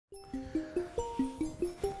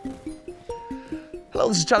Hello,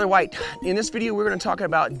 this is Tyler White. In this video, we're going to talk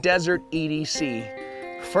about desert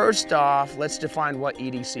EDC. First off, let's define what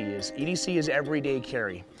EDC is. EDC is everyday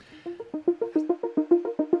carry.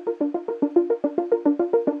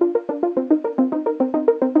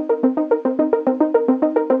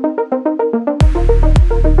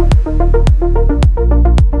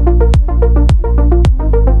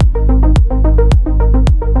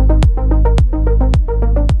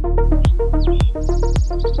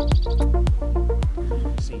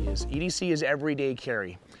 EDC is everyday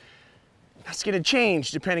carry. That's going to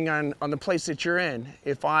change depending on the place that you're in.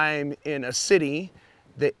 If I'm in a city,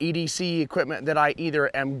 the EDC equipment that I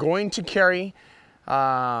either am going to carry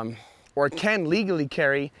or can legally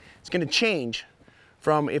carry, it's going to change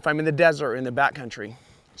from if I'm in the desert or in the backcountry.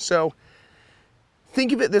 So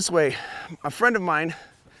think of it this way. A friend of mine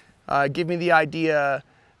gave me the idea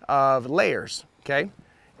of layers, okay?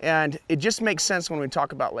 And it just makes sense when we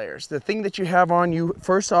talk about layers. The thing that you have on you,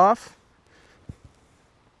 first off,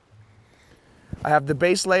 I have the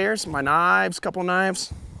base layers, my knives, couple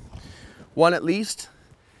knives, one at least,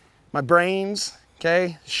 my brains,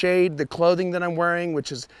 okay, shade, the clothing that I'm wearing,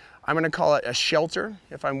 which is, I'm gonna call it a shelter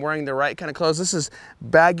if I'm wearing the right kind of clothes. This is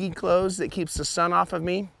baggy clothes that keeps the sun off of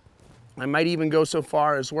me. I might even go so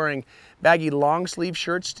far as wearing baggy long sleeve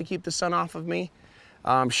shirts to keep the sun off of me.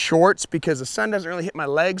 Shorts, because the sun doesn't really hit my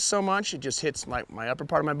legs so much, it just hits my upper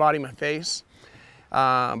part of my body, my face.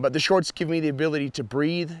 But the shorts give me the ability to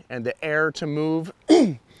breathe and the air to move.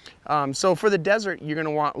 So for the desert, you're gonna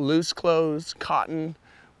want loose clothes, cotton,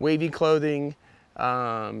 wavy clothing,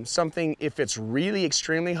 something, if it's really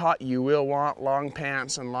extremely hot, you will want long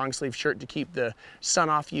pants and long sleeve shirt to keep the sun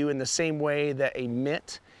off you in the same way that a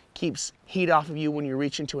mitt keeps heat off of you when you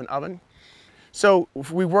reach into an oven. So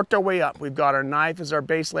we worked our way up. We've got our knife as our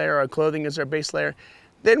base layer, our clothing as our base layer.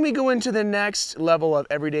 Then we go into the next level of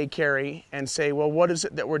everyday carry and say, well, what is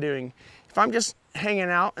it that we're doing? If I'm just hanging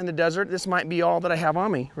out in the desert, this might be all that I have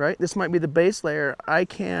on me, right? This might be the base layer. I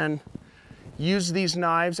can use these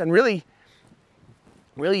knives, and really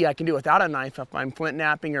I can do without a knife if I'm flint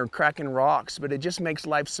knapping or cracking rocks, but it just makes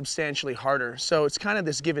life substantially harder. So it's kind of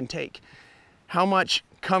this give and take. How much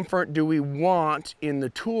comfort do we want in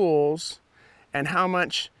the tools? And how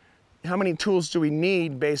many tools do we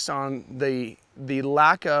need based on the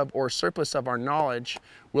lack of or surplus of our knowledge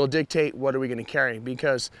will dictate what are we going to carry,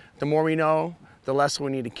 because the more we know, the less we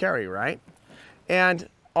need to carry, right? And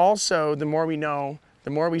also, the more we know, the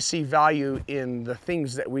more we see value in the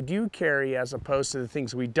things that we do carry as opposed to the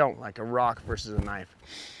things we don't, like a rock versus a knife.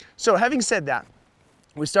 So having said that,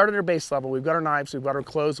 we started our base level, we've got our knives, we've got our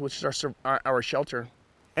clothes, which is our shelter,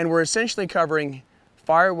 and we're essentially covering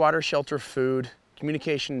fire, water, shelter, food,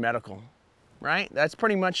 communication, medical, right? That's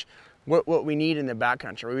pretty much what we need in the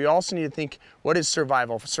backcountry. We also need to think, what is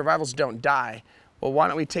survival? If survivals don't die, well, why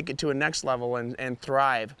don't we take it to a next level and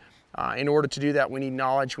thrive? In order to do that, we need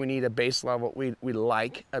knowledge, we need a base level, we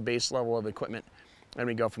like a base level of equipment, and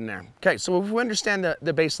we go from there. Okay, so if we understand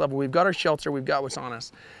the base level, we've got our shelter, we've got what's on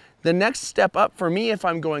us. The next step up for me, if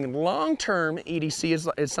I'm going long-term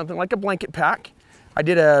EDC, is something like a blanket pack. I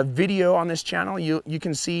did a video on this channel. You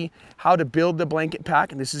can see how to build the blanket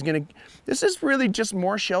pack, and this is really just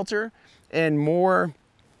more shelter and more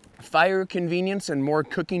fire convenience and more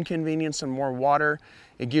cooking convenience and more water.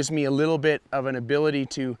 It gives me a little bit of an ability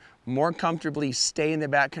to more comfortably stay in the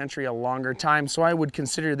backcountry a longer time. So I would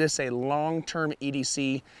consider this a long-term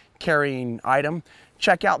EDC carrying item.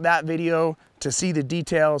 Check out that video to see the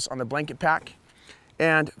details on the blanket pack.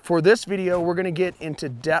 And for this video, we're gonna get into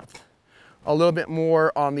depth a little bit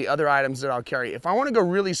more on the other items that I'll carry. If I want to go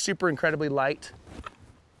really super incredibly light,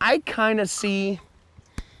 I kind of see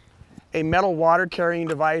a metal water carrying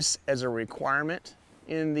device as a requirement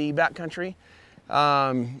in the backcountry.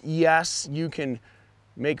 Yes, you can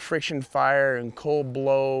make friction fire and cold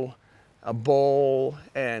blow a bowl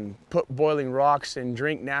and put boiling rocks and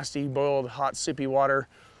drink nasty boiled hot soupy water,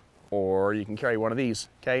 or you can carry one of these,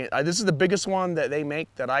 okay? This is the biggest one that they make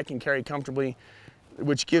that I can carry comfortably,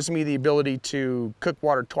 which gives me the ability to cook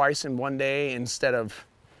water twice in one day instead of,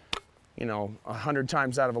 100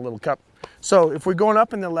 times out of a little cup. So if we're going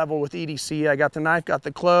up in the level with EDC, I got the knife, got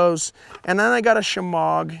the clothes, and then I got a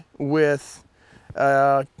shamog with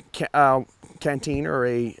a canteen or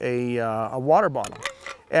a water bottle.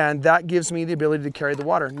 And that gives me the ability to carry the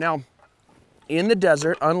water. Now, in the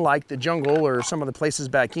desert, unlike the jungle or some of the places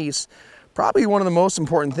back east, probably one of the most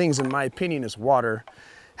important things, in my opinion, is water.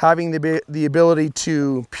 Having the ability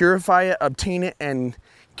to purify it, obtain it, and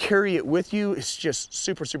carry it with you is just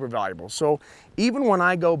super, super valuable. So even when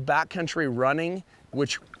I go backcountry running,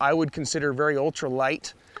 which I would consider very ultra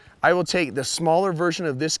light, I will take the smaller version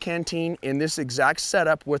of this canteen in this exact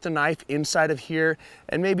setup with a knife inside of here,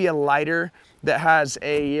 and maybe a lighter that has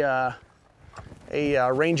a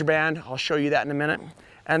Ranger band. I'll show you that in a minute.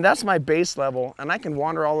 And that's my base level, and I can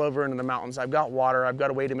wander all over into the mountains. I've got water, I've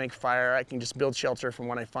got a way to make fire, I can just build shelter from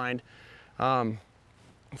what I find.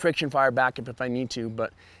 Friction fire backup if I need to,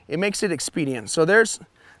 but it makes it expedient. So there's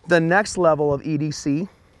the next level of EDC,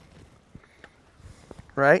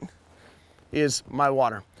 right, is my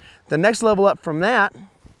water. The next level up from that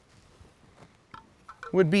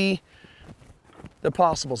would be the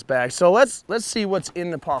Possibles bag. So let's see what's in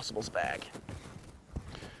the Possibles bag.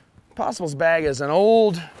 Possibles bag is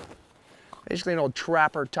basically an old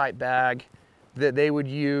trapper type bag that they would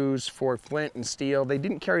use for flint and steel. They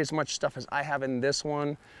didn't carry as much stuff as I have in this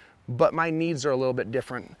one, but my needs are a little bit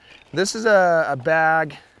different. This is a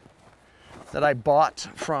bag that I bought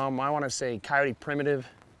from, I want to say, Coyote Primitive.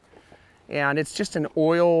 And it's just an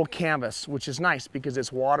oil canvas, which is nice because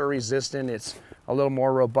it's water resistant, it's a little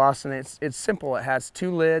more robust, and it's simple. It has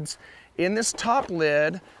 2 lids. In this top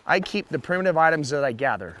lid, I keep the primitive items that I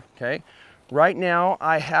gather, okay? Right now,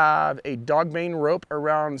 I have a dogbane rope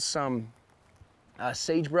around some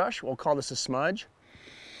sagebrush. We'll call this a smudge.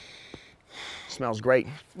 Smells great.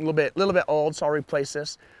 A little bit old, so I'll replace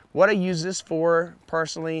this. What I use this for,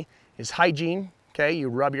 personally, is hygiene. Okay, you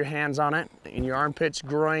rub your hands on it in your armpits,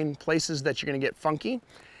 groin, places that you're gonna get funky,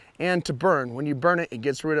 and to burn. When you burn it, it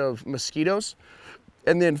gets rid of mosquitoes.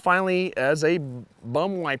 And then finally, as a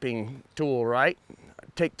bum wiping tool, right?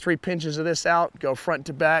 Take 3 pinches of this out, go front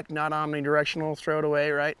to back, not omnidirectional, throw it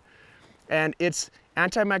away, right? And it's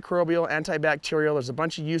antimicrobial, antibacterial. There's a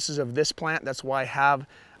bunch of uses of this plant. That's why I have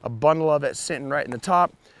a bundle of it sitting right in the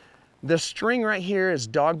top. The string right here is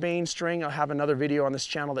dogbane string. I'll have another video on this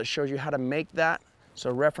channel that shows you how to make that, so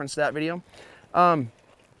reference that video.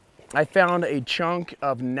 I found a chunk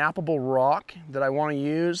of nappable rock that I want to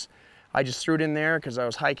use. I just threw it in there because I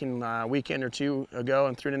was hiking a weekend or 2 ago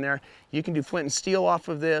and threw it in there. You can do flint and steel off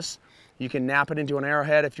of this. You can nap it into an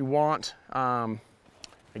arrowhead if you want.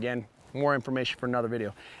 Again, more information for another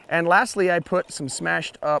video. And lastly, I put some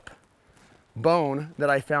smashed up bone that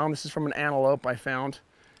I found. This is from an antelope I found.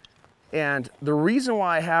 And the reason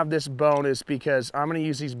why I have this bone is because I'm going to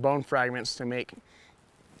use these bone fragments to make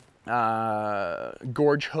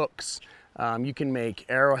gorge hooks. You can make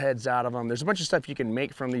arrowheads out of them. There's a bunch of stuff you can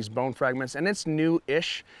make from these bone fragments, and it's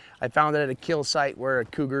new-ish. I found it at a kill site where a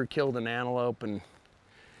cougar killed an antelope, and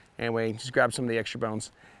anyway, just grab some of the extra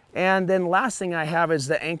bones. And then last thing I have is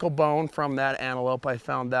the ankle bone from that antelope. I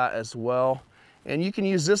found that as well. And you can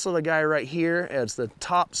use this little guy right here as the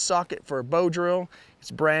top socket for a bow drill. It's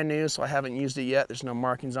brand new, so I haven't used it yet. There's no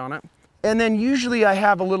markings on it. And then usually I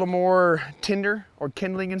have a little more tinder or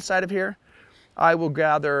kindling inside of here. I will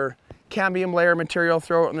gather cambium layer material,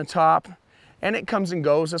 throw it on the top, and it comes and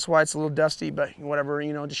goes. That's why it's a little dusty, but whatever,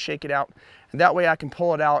 you know, just shake it out. And that way I can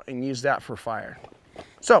pull it out and use that for fire.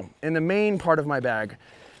 So in the main part of my bag,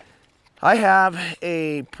 I have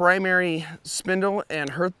a primary spindle and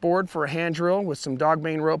hearth board for a hand drill with some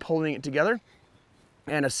dogbane rope holding it together,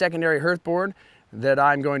 and a secondary hearth board that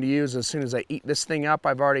I'm going to use as soon as I eat this thing up.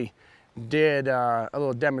 I've already did a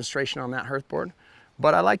little demonstration on that hearth board,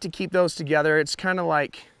 but I like to keep those together. It's kind of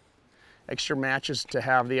like extra matches to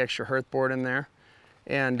have the extra hearth board in there.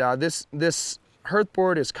 And this hearth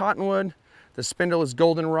board is cottonwood. The spindle is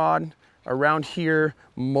goldenrod. Around here,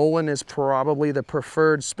 mullein is probably the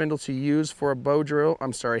preferred spindle to use for a bow drill,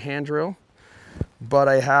 hand drill. But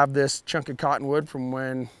I have this chunk of cottonwood from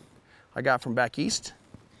when I got from back east.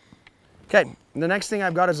 Okay, the next thing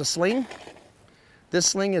I've got is a sling. This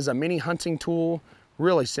sling is a mini hunting tool,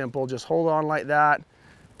 really simple. Just hold on like that,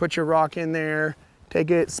 put your rock in there,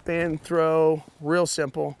 take it, spin, throw, real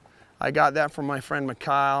simple. I got that from my friend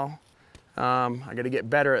Mikhail. I gotta get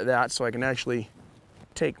better at that so I can actually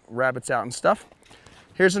take rabbits out and stuff.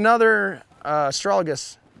 Here's another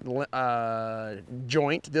astragalus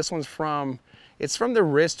joint. This one's from the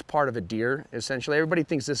wrist part of a deer, essentially. Everybody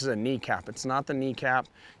thinks this is a kneecap. It's not the kneecap.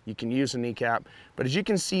 You can use a kneecap. But as you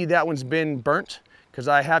can see, that one's been burnt because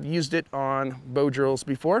I have used it on bow drills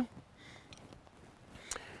before.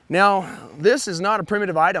 Now, this is not a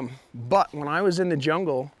primitive item, but when I was in the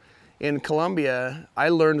jungle in Colombia, I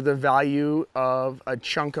learned the value of a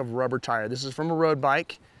chunk of rubber tire. This is from a road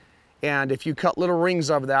bike, and if you cut little rings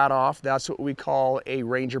of that off, that's what we call a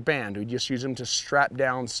Ranger band. We just use them to strap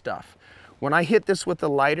down stuff. When I hit this with the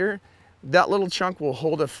lighter, that little chunk will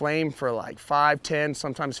hold a flame for like 5, 10,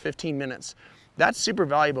 sometimes 15 minutes. That's super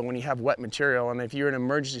valuable when you have wet material, and if you're in an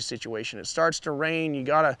emergency situation, it starts to rain, you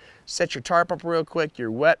gotta set your tarp up real quick, you're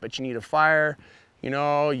wet, but you need a fire, you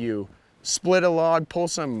know, you split a log, pull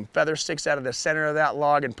some feather sticks out of the center of that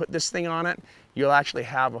log and put this thing on it, you'll actually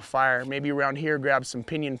have a fire. Maybe around here, grab some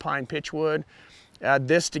pinyon pine pitchwood, add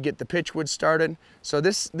this to get the pitchwood started. So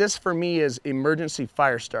this for me is emergency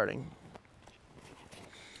fire starting.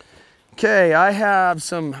 Okay, I have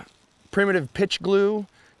some primitive pitch glue.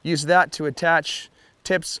 Use that to attach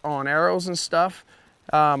tips on arrows and stuff.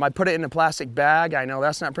 I put it in a plastic bag. I know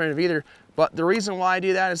that's not primitive either, but the reason why I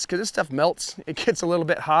do that is because this stuff melts. It gets a little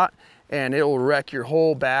bit hot and it will wreck your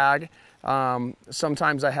whole bag.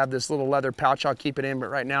 Sometimes I have this little leather pouch I'll keep it in, but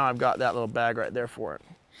right now I've got that little bag right there for it.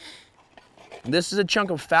 This is a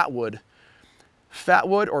chunk of fat wood. Fat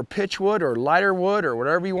wood or pitch wood or lighter wood or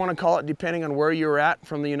whatever you want to call it, depending on where you're at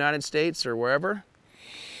from the United States or wherever.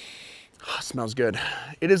 Oh, it smells good.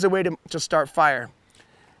 It is a way to start fire.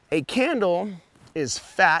 A candle is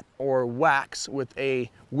fat or wax with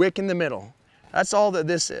a wick in the middle. That's all that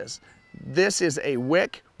this is. This is a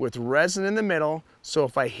wick with resin in the middle, so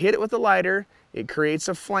if I hit it with a lighter, it creates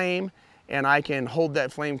a flame and I can hold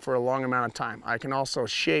that flame for a long amount of time. I can also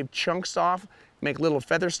shave chunks off, make a little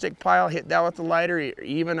feather stick pile, hit that with the lighter,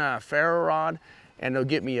 even a ferro rod, and it'll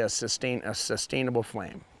get me a sustainable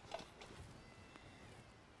flame.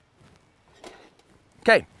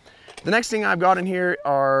 Okay, the next thing I've got in here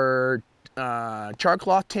are char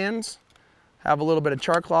cloth tins. Have a little bit of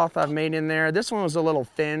char cloth I've made in there. This one was a little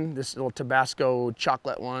thin, this little Tabasco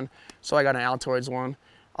chocolate one, so I got an Altoids one.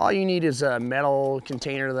 All you need is a metal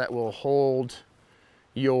container that will hold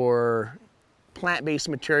your plant-based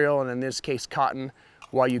material, and in this case cotton,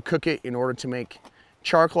 while you cook it in order to make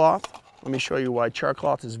char cloth. Let me show you why char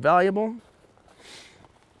cloth is valuable.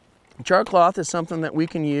 Char cloth is something that we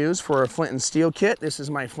can use for a flint and steel kit. This is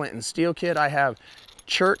my flint and steel kit. I have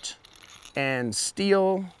chert and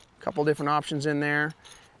steel, a couple different options in there.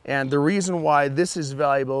 And the reason why this is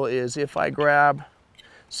valuable is if I grab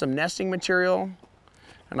some nesting material,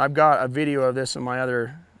 and I've got a video of this in my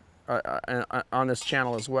other, on this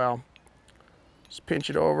channel as well. Just pinch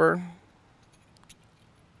it over,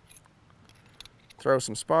 throw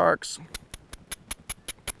some sparks.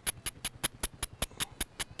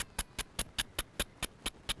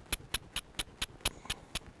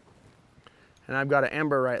 And I've got an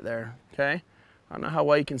ember right there, okay? I don't know how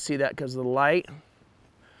well you can see that because of the light.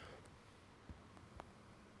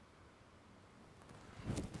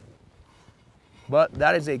 But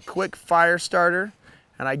that is a quick fire starter,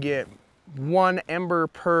 and I get 1 ember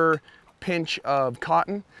per pinch of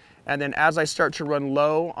cotton. And then as I start to run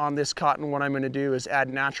low on this cotton, what I'm going to do is add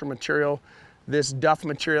natural material. This duff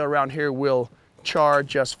material around here will char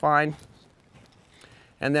just fine.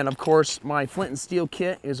 And then of course my flint and steel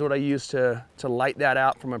kit is what I use to light that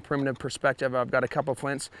out from a primitive perspective. I've got a couple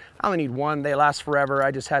flints. I only need one, they last forever.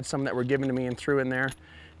 I just had some that were given to me and threw in there.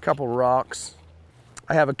 A couple rocks.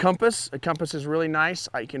 I have a compass. A compass is really nice.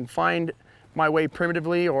 I can find my way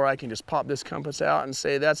primitively, or I can just pop this compass out and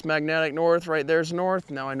say that's magnetic north, right there's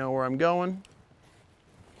north. Now I know where I'm going.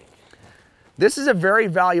 This is a very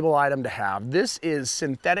valuable item to have. This is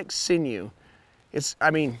synthetic sinew. It's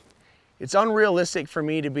unrealistic for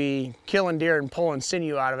me to be killing deer and pulling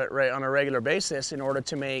sinew out of it right on a regular basis in order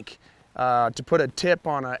to make, to put a tip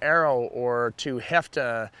on an arrow or to heft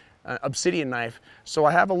a obsidian knife. So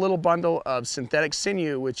I have a little bundle of synthetic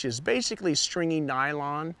sinew, which is basically stringy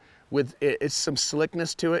nylon with it's some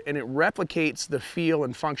slickness to it, and it replicates the feel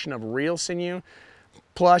and function of real sinew.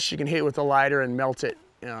 Plus you can hit it with a lighter and melt it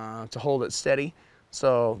to hold it steady.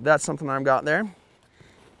 So that's something I've got there.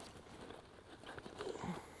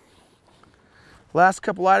 Last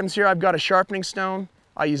couple items here, I've got a sharpening stone.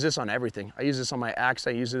 I use this on everything. I use this on my axe,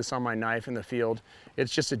 I use this on my knife in the field.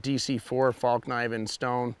 It's just a DC4 falk knife in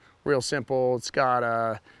stone, real simple. It's got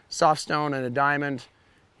a soft stone and a diamond.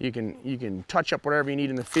 You can touch up whatever you need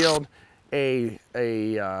in the field. A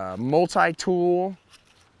multi-tool,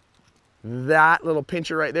 that little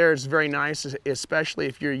pincher right there is very nice, especially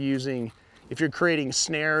if you're creating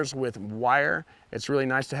snares with wire. It's really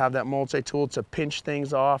nice to have that multi-tool to pinch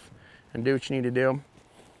things off and do what you need to do.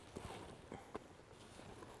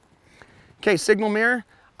 Okay, signal mirror.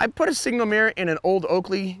 I put a signal mirror in an old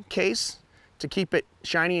Oakley case to keep it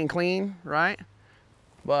shiny and clean, right?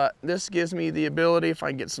 But this gives me the ability, if I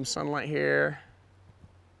can get some sunlight here,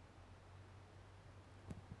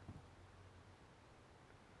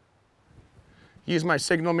 use my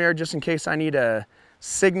signal mirror just in case I need to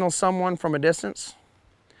signal someone from a distance.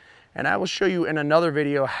 And I will show you in another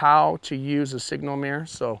video how to use a signal mirror,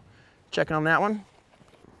 so check on that one.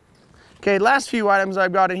 Okay, last few items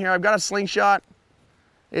I've got in here. I've got a slingshot.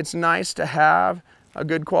 It's nice to have a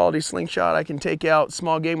good quality slingshot. I can take out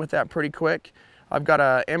small game with that pretty quick. I've got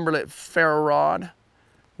a emberlit ferro rod.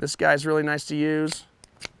 This guy's really nice to use.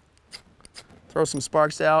 Throw some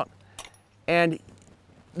sparks out. And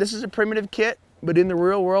this is a primitive kit, but in the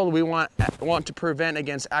real world, we want to prevent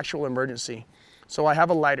against actual emergency. So I have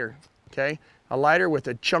a lighter, okay? A lighter with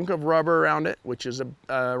a chunk of rubber around it, which is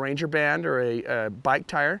a Ranger band or a bike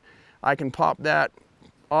tire. I can pop that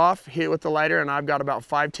off, hit it with the lighter, and I've got about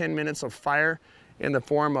 5–10 minutes of fire in the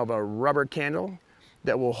form of a rubber candle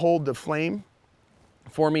that will hold the flame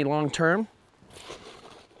for me long term.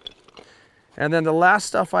 And then the last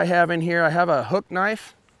stuff I have in here, I have a hook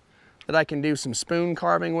knife that I can do some spoon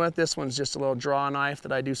carving with. This one's just a little draw knife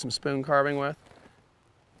that I do some spoon carving with.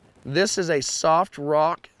 This is a soft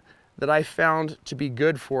rock that I found to be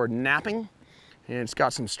good for napping, and it's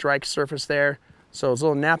got some strike surface there. So it's a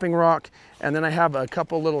little napping rock. And then I have a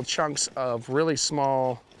couple little chunks of really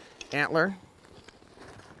small antler.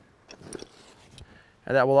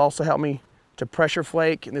 And that will also help me to pressure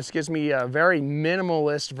flake. And this gives me a very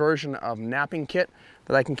minimalist version of napping kit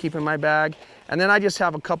that I can keep in my bag. And then I just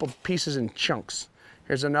have a couple pieces in chunks.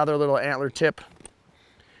 Here's another little antler tip.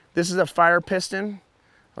 This is a fire piston.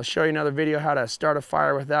 I'll show you another video how to start a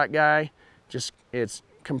fire with that guy. Just it's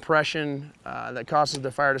compression that causes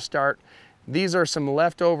the fire to start. These are some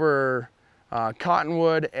leftover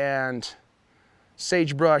cottonwood and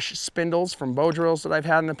sagebrush spindles from bow drills that I've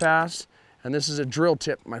had in the past. And this is a drill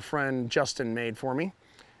tip my friend Justin made for me,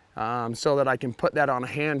 so that I can put that on a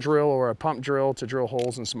hand drill or a pump drill to drill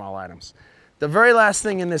holes in small items. The very last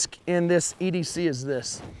thing in this EDC is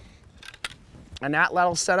this. An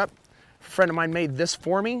atlatl setup. A friend of mine made this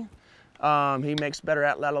for me. He makes better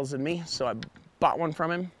atlatls than me, so I bought one from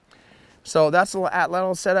him. So that's a little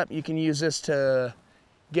atlatl setup. You can use this to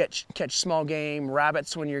catch small game,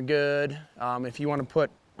 rabbits when you're good. If you want to put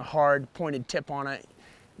a hard pointed tip on it,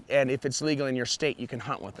 and if it's legal in your state, you can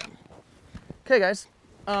hunt with them. Okay, guys.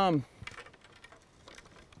 All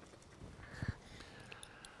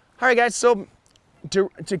right, guys, so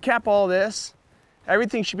to cap all this,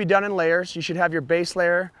 everything should be done in layers. You should have your base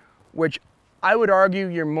layer, which I would argue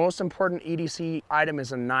your most important EDC item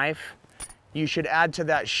is a knife. You should add to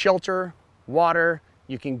that shelter, water.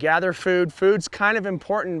 You can gather food. Food's kind of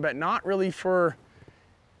important, but not really for...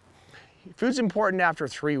 Food's important after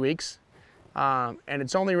 3 weeks. And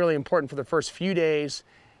it's only really important for the first few days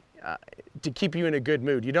to keep you in a good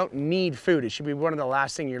mood. You don't need food. It should be one of the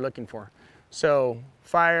last things you're looking for. So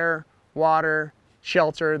fire, water,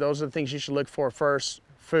 shelter, those are the things you should look for first,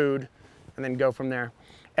 food, and then go from there.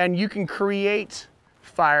 And you can create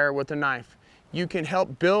fire with a knife. You can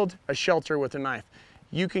help build a shelter with a knife.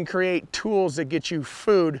 You can create tools that get you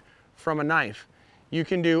food from a knife. You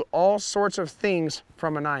can do all sorts of things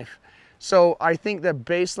from a knife. So I think the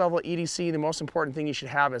base level EDC, the most important thing you should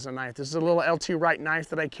have is a knife. This is a little L2 Wright knife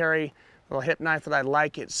that I carry, a little hip knife that I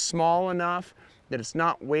like. It's small enough that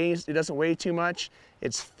it doesn't weigh too much.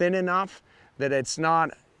 It's thin enough that it's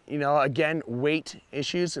not, you know, again, weight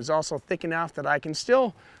issues. It's also thick enough that I can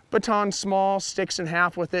still baton small sticks in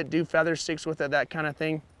half with it, do feather sticks with it, that kind of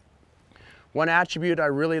thing. One attribute I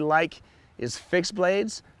really like is fixed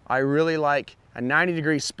blades. I really like a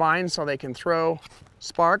 90-degree spine so they can throw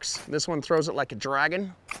sparks. This one throws it like a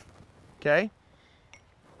dragon, okay?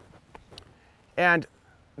 And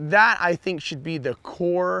that, I think, should be the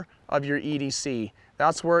core of your EDC.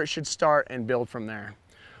 That's where it should start and build from there.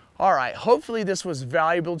 All right, hopefully this was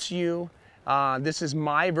valuable to you. This is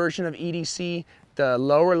my version of EDC, the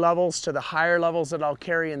lower levels to the higher levels that I'll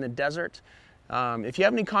carry in the desert. If you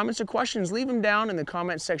have any comments or questions, leave them down in the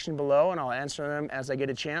comment section below and I'll answer them as I get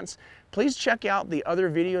a chance. Please check out the other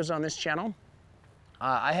videos on this channel.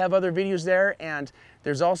 I have other videos there, and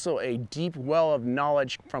there's also a deep well of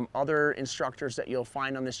knowledge from other instructors that you'll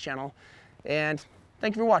find on this channel. And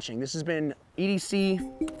thank you for watching. This has been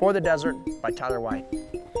EDC for the Desert by Tyler White.